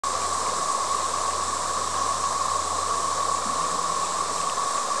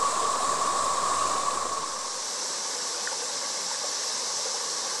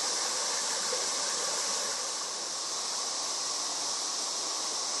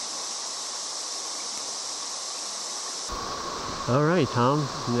All right, Tom.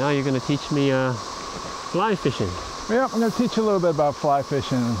 Now you're going to teach me fly fishing. Yeah, I'm going to teach you a little bit about fly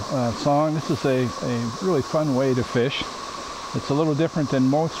fishing, Song. This is a really fun way to fish. It's a little different than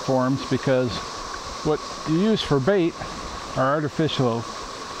most forms because what you use for bait are artificial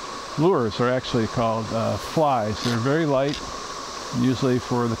lures, are actually called flies. They're very light. Usually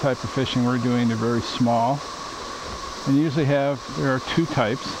for the type of fishing we're doing, they're very small. And usually there are two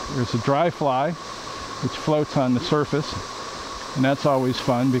types. There's a dry fly, which floats on the surface. And that's always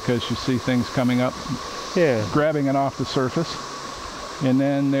fun because you see things coming up, grabbing it off the surface. And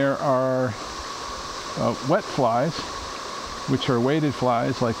then there are wet flies, which are weighted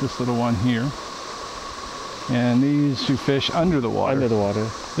flies, like this little one here. And these you fish under the water. Under the water.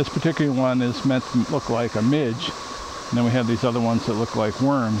 This particular one is meant to look like a midge. And then we have these other ones that look like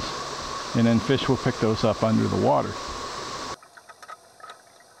worms. And then fish will pick those up under the water.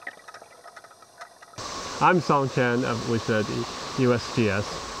 I'm Song Qian with the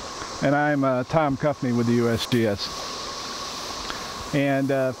USGS. And I'm Tom Cuffney with the USGS. And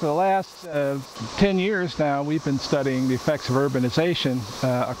for the last 10 years now, we've been studying the effects of urbanization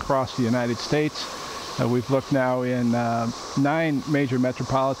across the United States. We've looked now in 9 major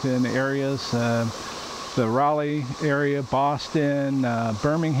metropolitan areas. The Raleigh area, Boston,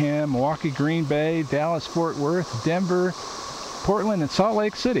 Birmingham, Milwaukee, Green Bay, Dallas, Fort Worth, Denver, Portland, and Salt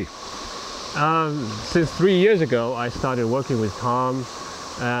Lake City. Since 3 years ago, I started working with Tom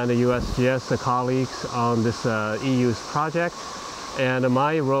and the USGS colleagues on this EU's project. And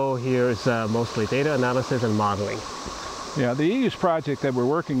my role here is mostly data analysis and modeling. Yeah, the EU's project that we're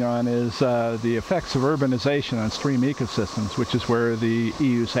working on is the effects of urbanization on stream ecosystems, which is where the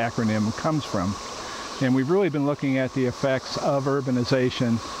EU's acronym comes from. And we've really been looking at the effects of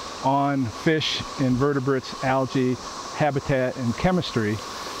urbanization on fish, invertebrates, algae, habitat, and chemistry.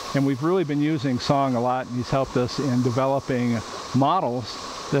 And we've really been using Song a lot, and he's helped us in developing models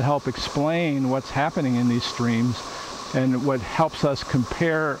that help explain what's happening in these streams and what helps us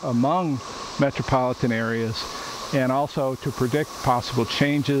compare among metropolitan areas, and also to predict possible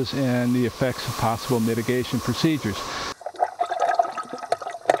changes and the effects of possible mitigation procedures.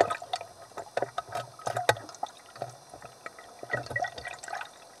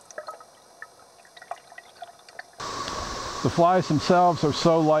 The flies themselves are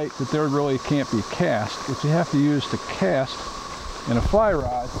so light that they really can't be cast. What you have to use to cast in a fly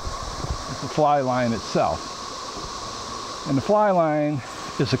rod is the fly line itself. And the fly line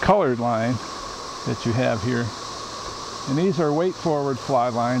is a colored line that you have here. And these are weight forward fly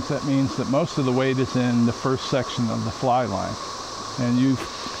lines. That means that most of the weight is in the first section of the fly line. And you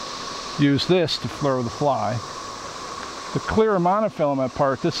use this to throw the fly. The clear monofilament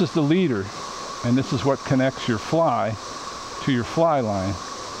part, this is the leader. And this is what connects your fly to your fly line.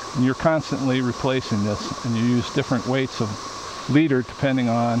 And you're constantly replacing this. And you use different weights of leader depending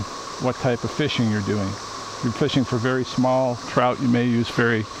on what type of fishing you're doing. If you're fishing for very small trout, you may use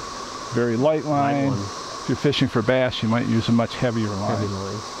very light line. If you're fishing for bass, you might use a much heavier line,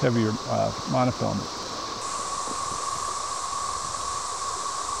 heavier monofilament.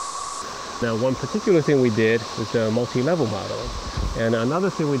 Now, one particular thing we did was the multi-level modeling. And another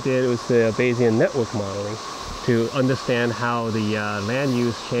thing we did was the Bayesian network modeling to understand how the land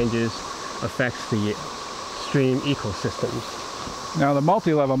use changes affects the stream ecosystems. Now, the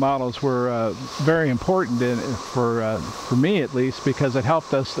multi-level models were very important for me at least, because it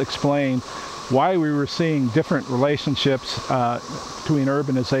helped us explain why we were seeing different relationships between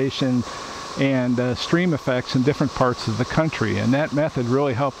urbanization and stream effects in different parts of the country. And that method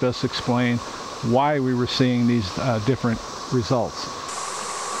really helped us explain why we were seeing these different results.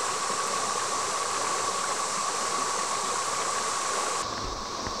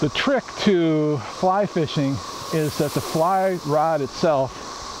 The trick to fly fishing is that the fly rod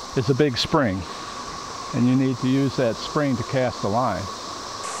itself is a big spring, and you need to use that spring to cast the line.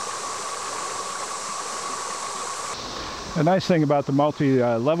 The nice thing about the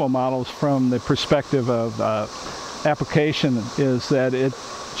multi-level models from the perspective of application is that it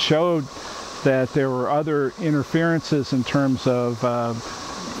showed that there were other interferences in terms of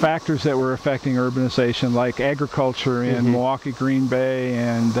factors that were affecting urbanization, like agriculture in Milwaukee, Green Bay,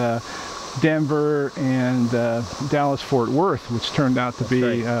 and Denver, and Dallas-Fort Worth, which turned out to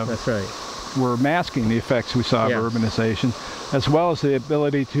be were masking the effects we saw of urbanization, as well as the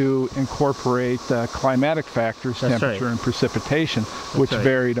ability to incorporate climatic factors, temperature and precipitation, which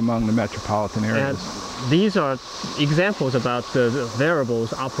varied among the metropolitan areas. And these are examples about the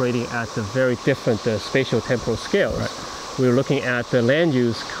variables operating at the very different spatial temporal scales. We're looking at the land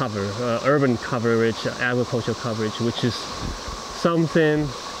use cover, urban coverage, agricultural coverage, which is something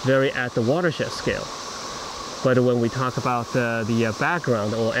very at the watershed scale. But when we talk about the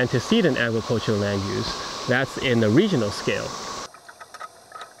background or antecedent agricultural land use, that's in the regional scale.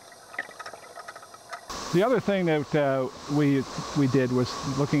 The other thing that we did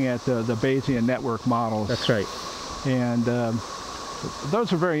was looking at the Bayesian network models. That's right. And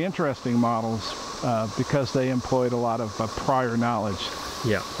those are very interesting models because they employed a lot of prior knowledge.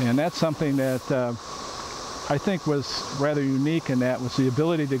 Yeah. And that's something that I think was rather unique, in that was the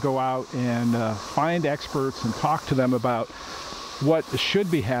ability to go out and find experts and talk to them about what should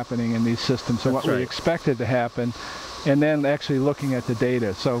be happening in these systems and what we expected to happen, and then actually looking at the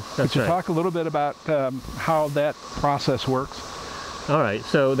data. So could you talk a little bit about how that process works? All right,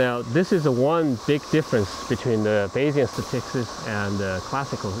 so now this is the one big difference between the Bayesian statistics and the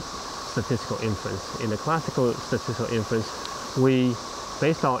classical statistical inference. In the classical statistical inference, we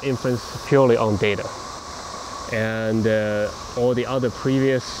based our inference purely on data, and all the other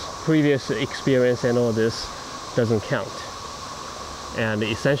previous experience and all this doesn't count. And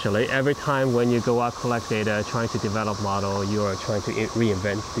essentially, every time when you go out collect data, trying to develop model, you are trying to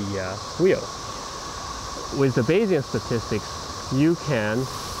reinvent the wheel. With the Bayesian statistics, you can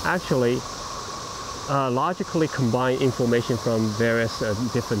actually logically combine information from various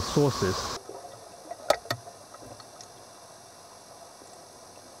different sources.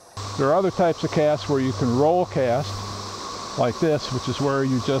 There are other types of casts where you can roll cast, like this, which is where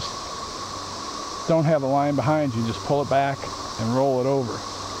you just don't have a line behind you, just pull it back and roll it over.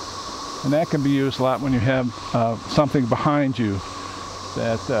 And that can be used a lot when you have something behind you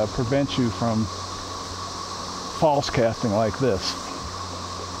that prevents you from false casting like this.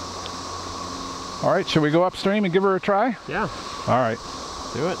 All right, shall we go upstream and give her a try? Yeah. All right.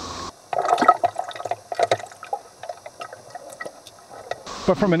 Do it.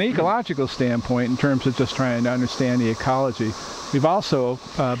 But from an ecological standpoint, in terms of just trying to understand the ecology, we've also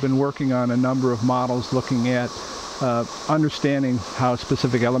been working on a number of models looking at understanding how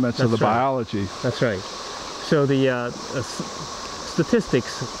specific elements of the biology. That's right. So the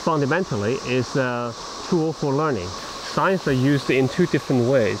statistics fundamentally is a tool for learning. Science are used in two different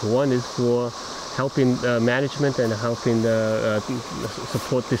ways. One is for helping management and helping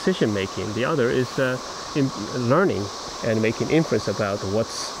support decision making. The other is in learning and making inference about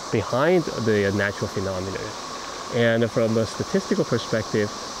what's behind the natural phenomena. And from a statistical perspective,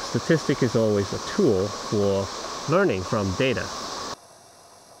 statistics is always a tool for learning from data.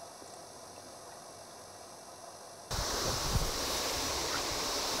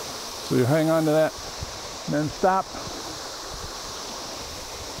 So you hang on to that and then stop.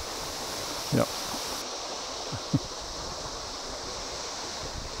 Yep.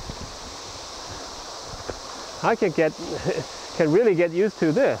 I can really get used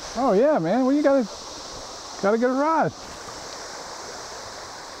to this. Oh yeah, man. Well, you gotta get a rod.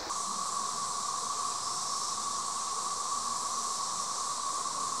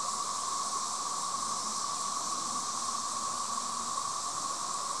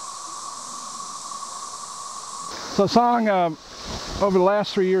 So Song, over the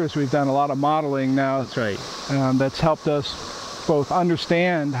last 3 years, we've done a lot of modeling now. That's right. That's helped us both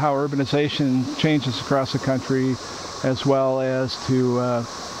understand how urbanization changes across the country, as well as to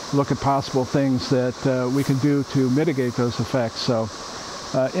look at possible things that we can do to mitigate those effects. So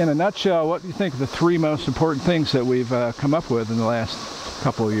in a nutshell, what do you think are the three most important things that we've come up with in the last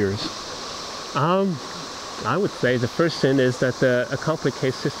couple of years? I would say the first thing is that a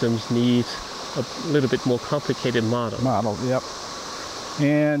complicated systems needs a little bit more complicated model. Yep.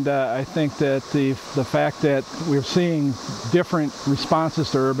 And I think that the fact that we're seeing different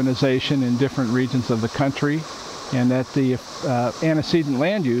responses to urbanization in different regions of the country, and that the antecedent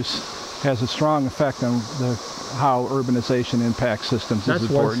land use has a strong effect on how urbanization impacts systems is important.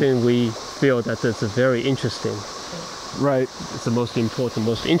 That's one thing we feel that is very interesting. Right. It's the most important,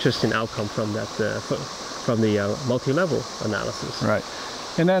 most interesting outcome from that, from the multi-level analysis. Right.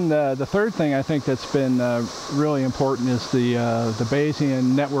 And then the third thing I think that's been really important is the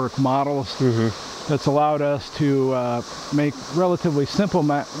Bayesian network models. Mm-hmm. That's allowed us to make relatively simple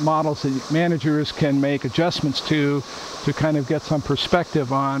models that managers can make adjustments to kind of get some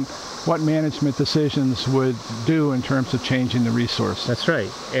perspective on what management decisions would do in terms of changing the resource. That's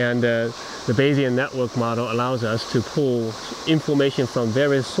right. And the Bayesian network model allows us to pull information from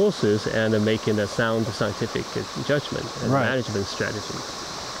various sources and making a sound scientific judgment and management strategy.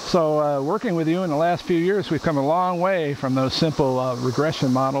 So working with you in the last few years, we've come a long way from those simple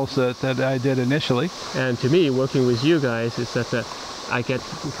regression models that I did initially. And to me, working with you guys is that I get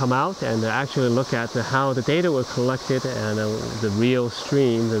to come out and actually look at how the data were collected and the real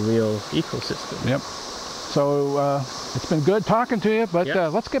stream, the real ecosystem. Yep. So it's been good talking to you, but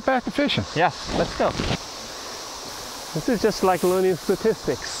let's get back to fishing. Yes, let's go. This is just like learning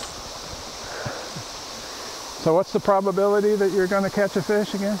statistics. So what's the probability that you're going to catch a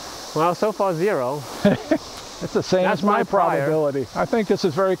fish again? Well, so far 0. It's the same as my my prior. probability. I think this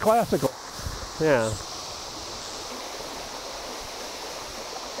is very classical. Yeah.